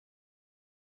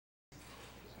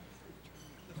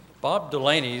Bob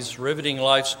Delaney's riveting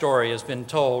life story has been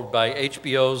told by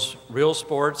HBO's Real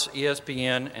Sports,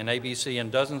 ESPN, and ABC in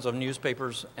dozens of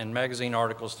newspapers and magazine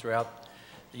articles throughout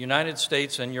the United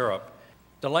States and Europe.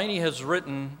 Delaney has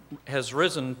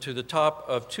risen to the top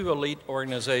of two elite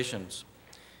organizations.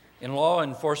 In law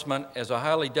enforcement as a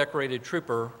highly decorated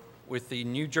trooper with the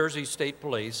New Jersey State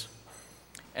Police,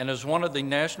 and as one of the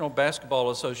National Basketball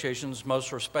Association's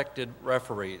most respected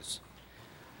referees.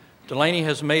 Delaney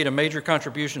has made a major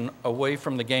contribution away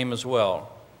from the game as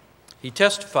well. He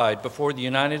testified before the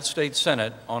United States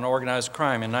Senate on organized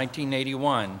crime in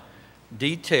 1981,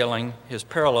 detailing his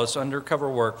perilous undercover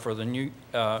work for the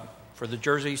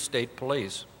Jersey State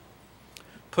Police,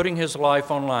 putting his life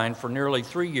on line for nearly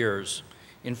 3 years,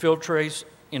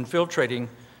 infiltrating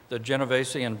the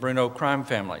Genovese and Bruno crime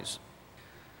families.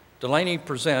 Delaney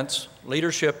presents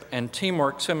leadership and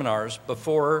teamwork seminars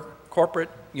before corporate,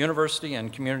 university,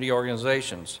 and community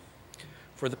organizations.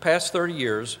 For the past 30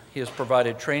 years, he has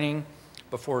provided training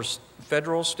before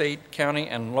federal, state, county,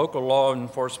 and local law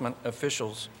enforcement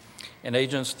officials and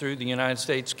agents through the United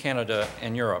States, Canada,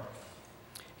 and Europe.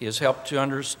 He has helped to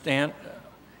understand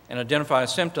and identify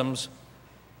symptoms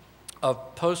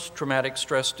of post-traumatic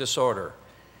stress disorder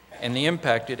and the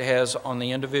impact it has on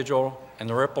the individual and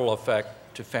the ripple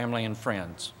effect to family and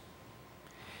friends.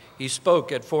 He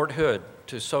spoke at Fort Hood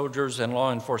to soldiers and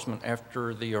law enforcement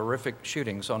after the horrific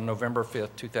shootings on November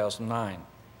 5, 2009.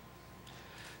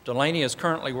 Delaney is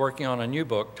currently working on a new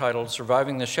book titled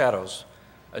Surviving the Shadows,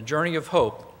 A Journey of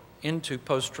Hope into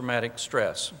Post-Traumatic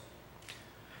Stress.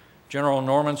 General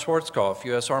Norman Schwarzkopf,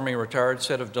 U.S. Army retired,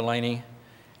 said of Delaney,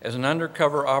 as an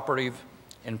undercover operative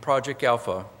in Project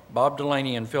Alpha, Bob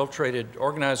Delaney infiltrated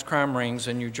organized crime rings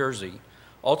in New Jersey,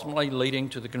 ultimately leading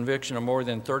to the conviction of more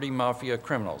than 30 mafia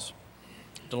criminals.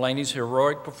 Delaney's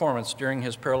heroic performance during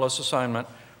his perilous assignment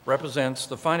represents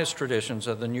the finest traditions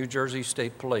of the New Jersey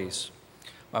State Police.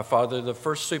 My father, the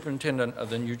first superintendent of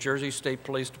the New Jersey State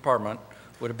Police Department,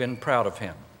 would have been proud of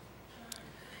him.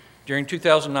 During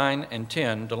 2009 and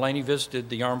 10, Delaney visited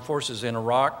the armed forces in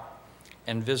Iraq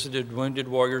and visited wounded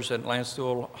warriors at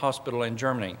Landstuhl Hospital in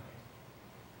Germany.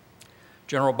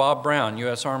 General Bob Brown,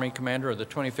 U.S. Army commander of the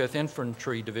 25th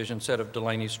Infantry Division, said of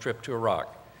Delaney's trip to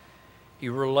Iraq, "He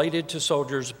related to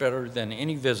soldiers better than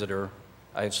any visitor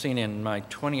I have seen in my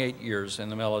 28 years in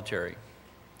the military."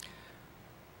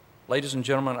 Ladies and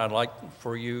gentlemen, I'd like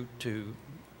for you to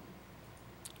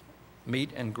meet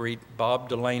and greet Bob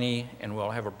Delaney, and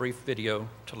we'll have a brief video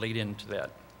to lead into that.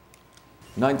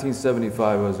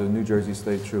 1975, I was a New Jersey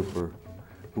State Trooper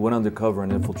who went undercover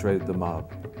and infiltrated the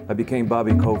mob. I became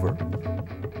Bobby Covert.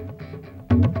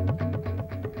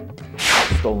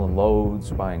 Stolen loads,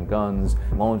 buying guns,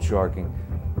 loan sharking.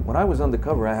 When I was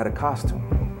undercover, I had a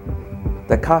costume.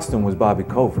 That costume was Bobby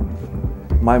Covert.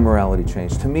 My morality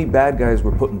changed. To me, bad guys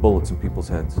were putting bullets in people's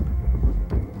heads.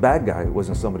 Bad guy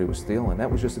wasn't somebody who was stealing.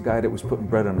 That was just a guy that was putting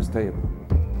bread on his table.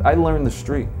 I learned the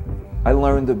street. I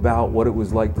learned about what it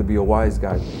was like to be a wise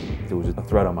guy. There was a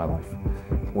threat on my life.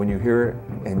 When you hear it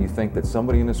and you think that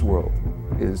somebody in this world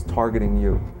is targeting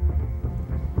you,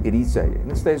 it eats at you,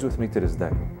 and it stays with me to this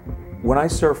day. When I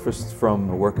surfaced from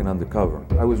working undercover,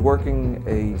 I was working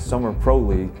a summer pro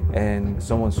league, and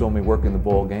someone saw me working the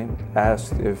ball game,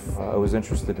 asked if I was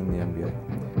interested in the NBA.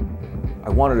 I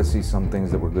wanted to see some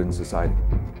things that were good in society.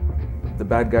 The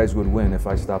bad guys would win if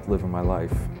I stopped living my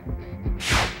life.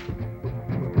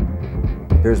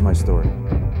 Here's my story.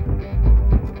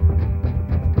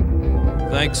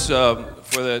 Thanks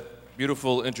for that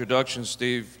beautiful introduction,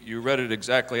 Steve. You read it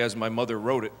exactly as my mother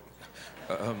wrote it.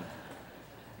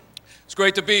 It's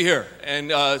great to be here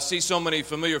and see so many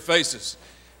familiar faces.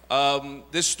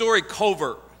 This story,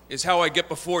 Covert, is how I get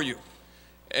before you.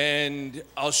 And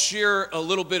I'll share a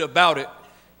little bit about it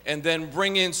and then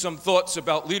bring in some thoughts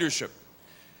about leadership.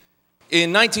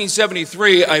 In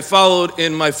 1973, I followed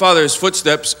in my father's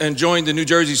footsteps and joined the New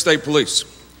Jersey State Police.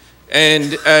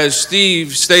 And as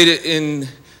Steve stated in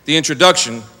the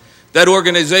introduction, that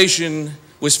organization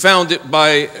was founded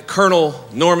by Colonel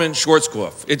Norman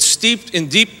Schwarzkopf. It's steeped in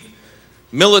deep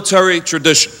military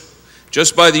tradition.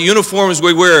 Just by the uniforms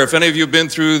we wear, if any of you have been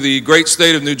through the great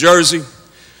state of New Jersey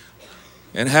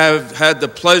and have had the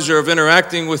pleasure of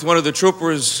interacting with one of the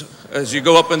troopers as you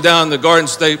go up and down the Garden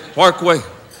State Parkway,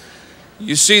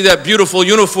 you see that beautiful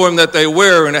uniform that they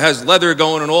wear, and it has leather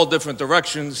going in all different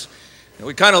directions. And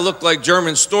we kind of look like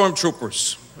German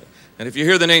stormtroopers. And if you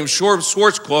hear the name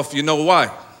Schwarzkopf, you know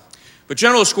why. But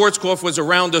General Schwarzkopf was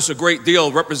around us a great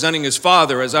deal, representing his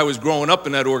father as I was growing up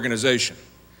in that organization.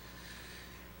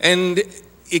 And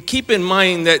keep in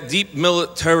mind that deep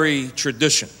military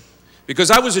tradition, because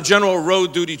I was a general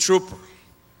road duty trooper.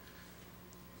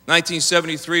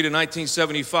 1973 to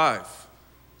 1975.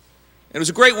 And it was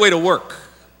a great way to work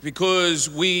because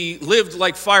we lived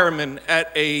like firemen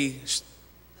at a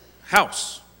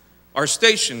house. Our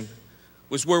station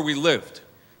was where we lived.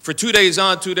 For 2 days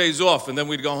on, 2 days off, and then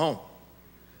we'd go home.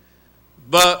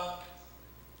 But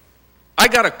I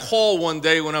got a call one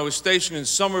day when I was stationed in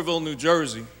Somerville, New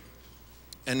Jersey,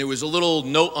 and there was a little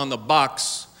note on the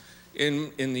box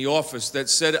in the office that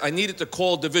said I needed to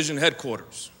call division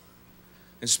headquarters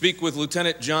and speak with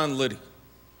Lieutenant John Liddy.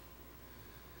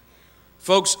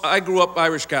 Folks, I grew up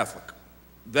Irish Catholic.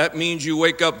 That means you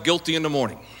wake up guilty in the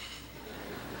morning.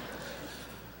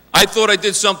 I thought I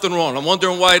did something wrong. I'm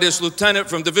wondering why this lieutenant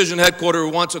from division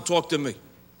headquarters wants to talk to me.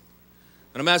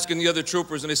 And I'm asking the other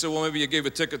troopers, and they said, well, maybe you gave a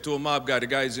ticket to a mob guy. The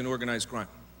guy's in organized crime.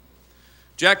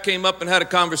 Jack came up and had a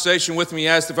conversation with me,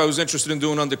 asked if I was interested in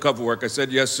doing undercover work. I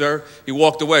said, yes, sir. He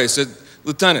walked away. I said,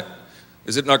 Lieutenant,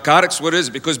 is it narcotics? What is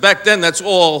it? Because back then, that's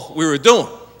all we were doing.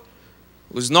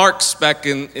 It was narcs back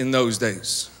in those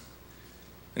days.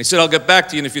 And he said, I'll get back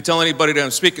to you, and if you tell anybody that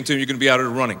I'm speaking to, you're going to be out of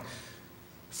the running.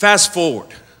 Fast forward.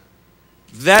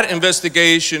 That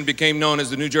investigation became known as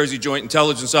the New Jersey Joint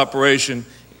Intelligence Operation,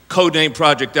 codenamed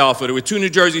Project Alpha. There were 2 New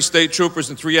Jersey state troopers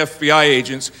and 3 FBI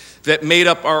agents that made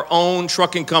up our own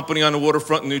trucking company on the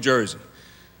waterfront in New Jersey.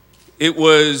 It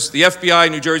was the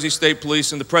FBI, New Jersey State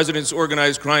Police, and the President's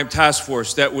Organized Crime Task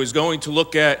Force that was going to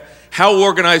look at how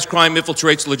organized crime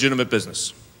infiltrates legitimate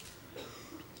business.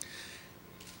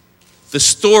 The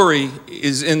story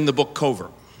is in the book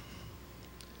Covert.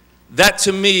 That,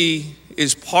 to me,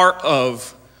 is part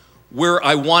of where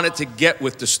I wanted to get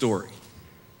with the story.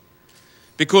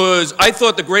 Because I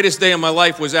thought the greatest day of my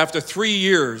life was after 3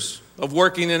 years of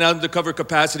working in an undercover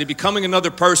capacity, becoming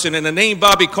another person, and the name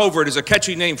Bobby Covert is a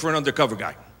catchy name for an undercover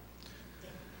guy.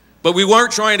 But we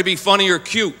weren't trying to be funny or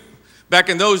cute. Back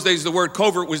in those days, the word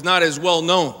covert was not as well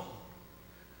known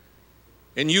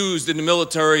and used in the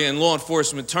military and law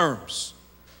enforcement terms.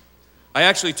 I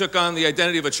actually took on the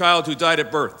identity of a child who died at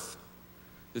birth.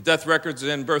 The death records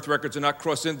and birth records are not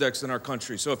cross-indexed in our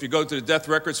country. So if you go to the death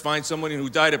records, find someone who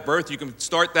died at birth, you can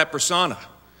start that persona.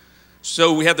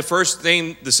 So we had the first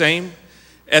name the same,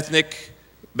 ethnic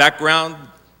background,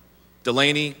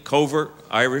 Delaney, Covert,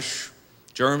 Irish,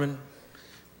 German.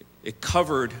 It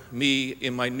covered me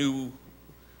in my new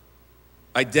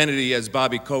identity as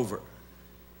Bobby Covert.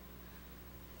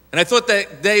 And I thought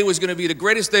that day was going to be the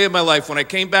greatest day of my life when I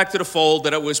came back to the fold,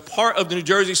 that I was part of the New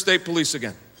Jersey State Police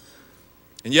again.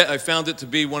 And yet I found it to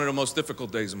be one of the most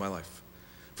difficult days of my life.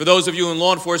 For those of you in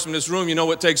law enforcement in this room, you know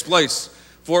what takes place.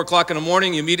 4 o'clock in the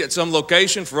morning, you meet at some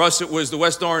location. For us, it was the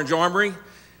West Orange Armory.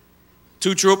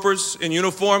 2 troopers in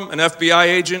uniform, an FBI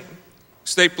agent,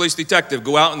 state police detective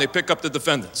go out and they pick up the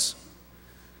defendants.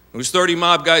 It was 30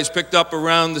 mob guys picked up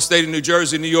around the state of New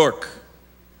Jersey, New York.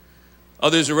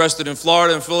 Others arrested in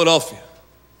Florida and Philadelphia.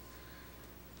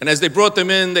 And as they brought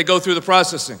them in, they go through the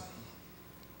processing.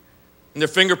 And they're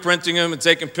fingerprinting them and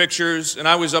taking pictures, and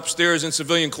I was upstairs in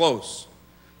civilian clothes.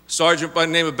 A sergeant by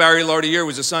the name of Barry Lardier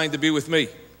was assigned to be with me.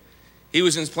 He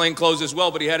was in plain clothes as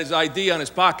well, but he had his ID on his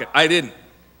pocket. I didn't.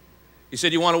 He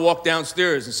said, you want to walk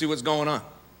downstairs and see what's going on?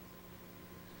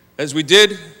 As we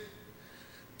did,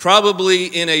 probably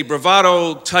in a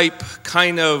bravado-type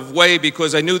kind of way,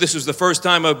 because I knew this was the first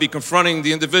time I would be confronting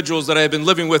the individuals that I had been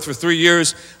living with for 3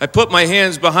 years, I put my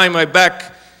hands behind my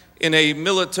back in a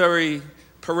military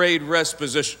parade rest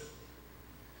position.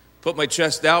 Put my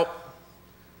chest out,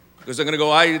 because I'm going to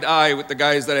go eye to eye with the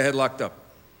guys that I had locked up.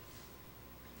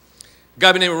 A guy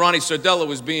by the name of Ronnie Sardella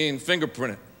was being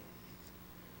fingerprinted.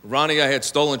 Ronnie I had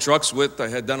stolen trucks with, I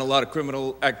had done a lot of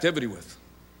criminal activity with.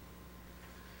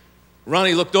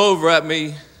 Ronnie looked over at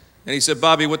me and he said,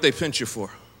 Bobby, what'd they pinch you for?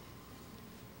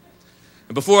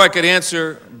 And before I could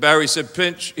answer, Barry said,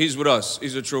 pinch, he's with us,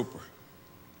 he's a trooper.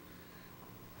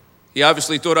 He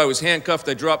obviously thought I was handcuffed.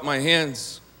 I dropped my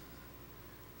hands.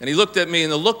 And he looked at me,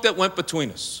 and the look that went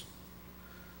between us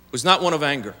was not one of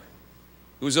anger.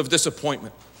 It was of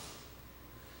disappointment.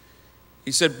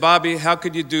 He said, Bobby, how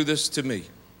could you do this to me?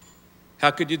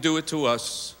 How could you do it to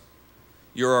us?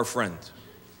 You're our friend.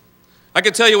 I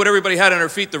could tell you what everybody had on their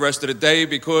feet the rest of the day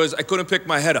because I couldn't pick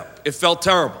my head up. It felt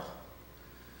terrible.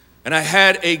 And I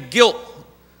had a guilt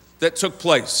that took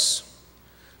place.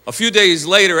 A few days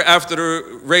later, after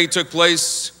the raid took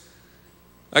place,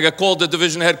 I got called to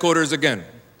division headquarters again.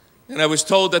 And I was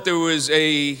told that there was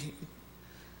a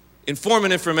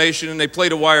informant information and they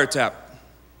played a wiretap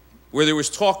where there was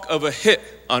talk of a hit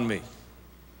on me.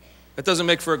 That doesn't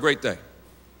make for a great day.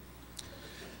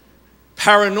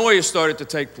 Paranoia started to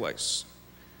take place.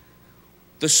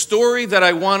 The story that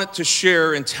I wanted to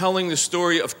share in telling the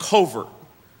story of Covert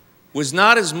was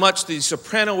not as much the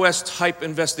Soprano-esque type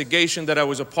investigation that I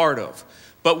was a part of,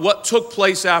 but what took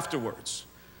place afterwards.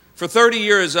 For 30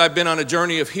 years, I've been on a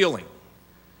journey of healing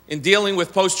in dealing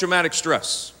with post-traumatic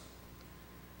stress.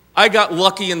 I got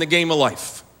lucky in the game of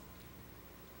life.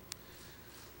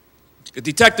 A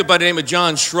detective by the name of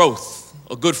John Schroth,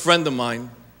 a good friend of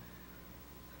mine,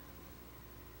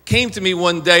 came to me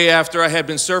one day after I had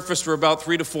been surfaced for about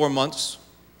 3 to 4 months,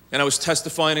 and I was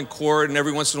testifying in court, and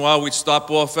every once in a while we'd stop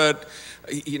off at,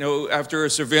 after a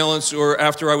surveillance or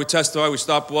after I would testify, we'd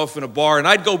stop off in a bar, and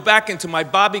I'd go back into my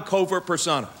Bobby Covert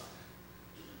persona.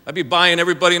 I'd be buying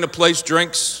everybody in the place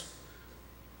drinks.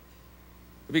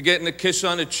 I'd be getting a kiss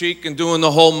on the cheek and doing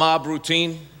the whole mob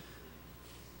routine.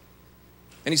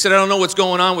 And he said, I don't know what's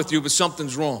going on with you, but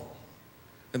something's wrong.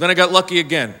 And then I got lucky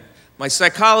again. My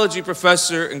psychology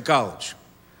professor in college,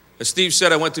 as Steve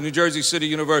said, I went to New Jersey City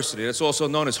University. That's also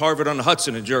known as Harvard on the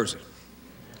Hudson in Jersey.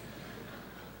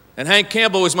 And Hank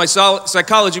Campbell was my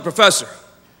psychology professor.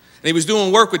 And he was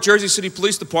doing work with Jersey City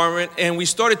Police Department, and we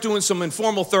started doing some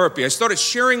informal therapy. I started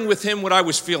sharing with him what I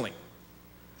was feeling.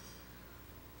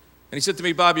 And he said to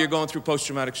me, Bobby, you're going through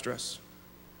post-traumatic stress.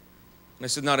 And I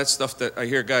said, no, that's stuff that I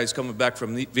hear guys coming back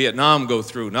from Vietnam go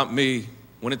through, not me.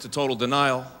 Went into total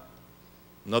denial,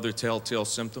 another telltale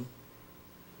symptom.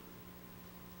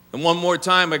 And one more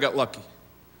time, I got lucky.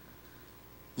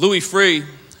 Louis Freeh,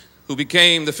 who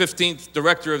became the 15th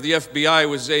director of the FBI,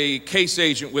 was a case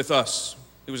agent with us.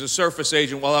 He was a surface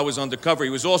agent while I was undercover. He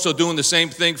was also doing the same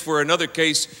thing for another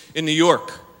case in New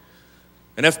York.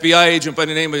 An FBI agent by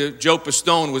the name of Joe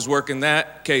Pistone was working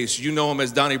that case. You know him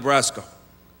as Donnie Brasco.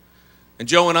 And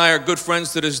Joe and I are good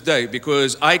friends to this day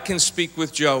because I can speak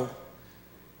with Joe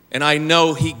and I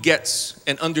know he gets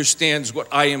and understands what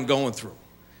I am going through.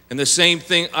 And the same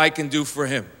thing I can do for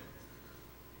him.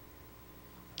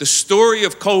 The story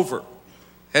of Covert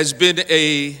has been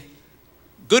a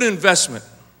good investment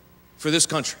for this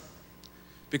country.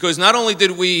 Because not only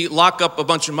did we lock up a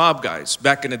bunch of mob guys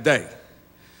back in the day,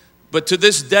 but to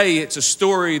this day, it's a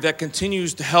story that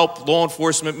continues to help law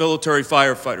enforcement, military,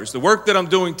 firefighters. The work that I'm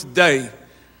doing today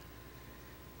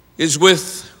is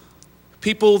with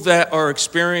people that are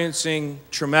experiencing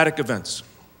traumatic events.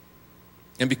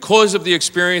 And because of the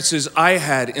experiences I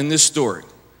had in this story,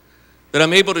 that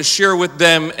I'm able to share with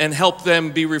them and help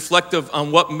them be reflective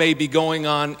on what may be going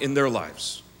on in their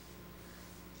lives.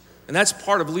 And that's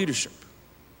part of leadership.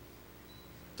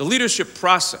 The leadership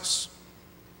process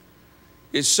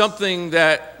is something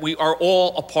that we are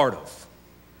all a part of.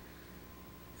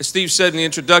 As Steve said in the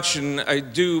introduction, I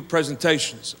do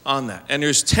presentations on that. And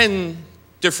there's 10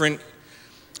 different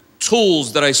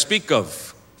tools that I speak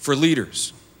of for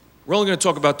leaders. We're only going to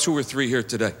talk about 2 or 3 here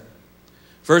today.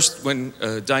 First, when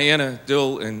Diana,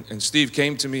 Dill, and Steve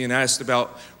came to me and asked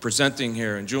about presenting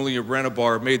here, and Julia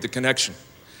Brenabar made the connection,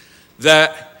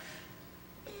 that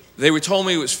they told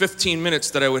me it was 15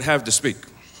 minutes that I would have to speak.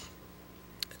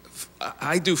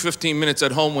 I do 15 minutes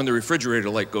at home when the refrigerator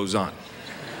light goes on.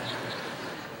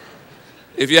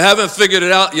 If you haven't figured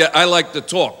it out yet, I like to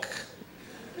talk.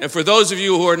 And for those of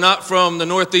you who are not from the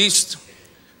Northeast,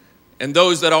 and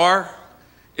those that are,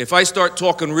 if I start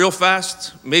talking real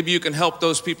fast, maybe you can help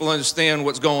those people understand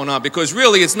what's going on. Because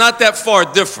really, it's not that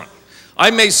far different.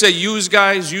 I may say yous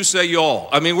guys, you say y'all.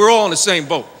 I mean, we're all in the same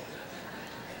boat.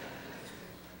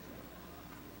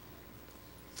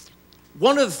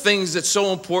 One of the things that's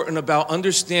so important about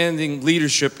understanding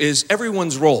leadership is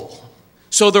everyone's role.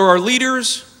 So there are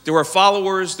leaders, there are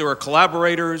followers, there are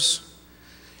collaborators,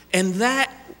 and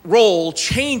that role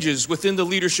changes within the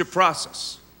leadership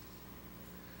process.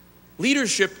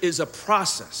 Leadership is a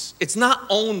process. It's not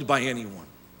owned by anyone.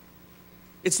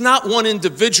 It's not one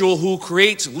individual who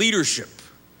creates leadership.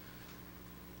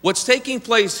 What's taking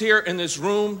place here in this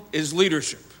room is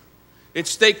leadership.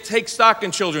 It's take stock in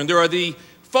children. There are the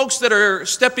folks that are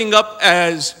stepping up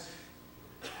as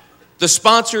the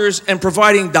sponsors and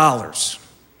providing dollars.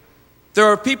 There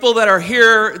are people that are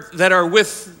here that are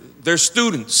with their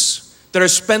students, that are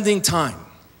spending time.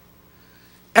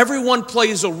 Everyone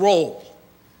plays a role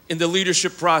in the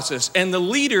leadership process, and the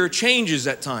leader changes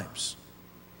at times.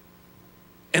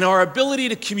 And our ability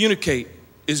to communicate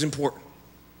is important.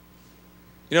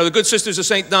 You know, the good sisters of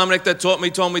St. Dominic that told me,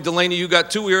 Delaney, you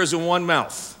got 2 ears and 1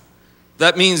 mouth.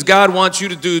 That means God wants you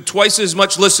to do twice as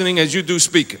much listening as you do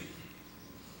speaking.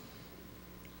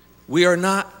 We are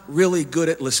not really good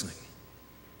at listening.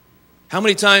 How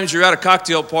many times you're at a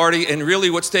cocktail party and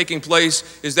really what's taking place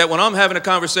is that when I'm having a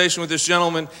conversation with this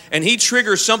gentleman and he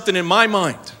triggers something in my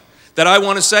mind that I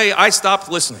want to say, I stopped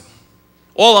listening.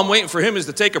 All I'm waiting for him is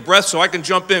to take a breath so I can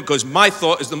jump in because my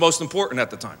thought is the most important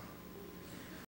at the time.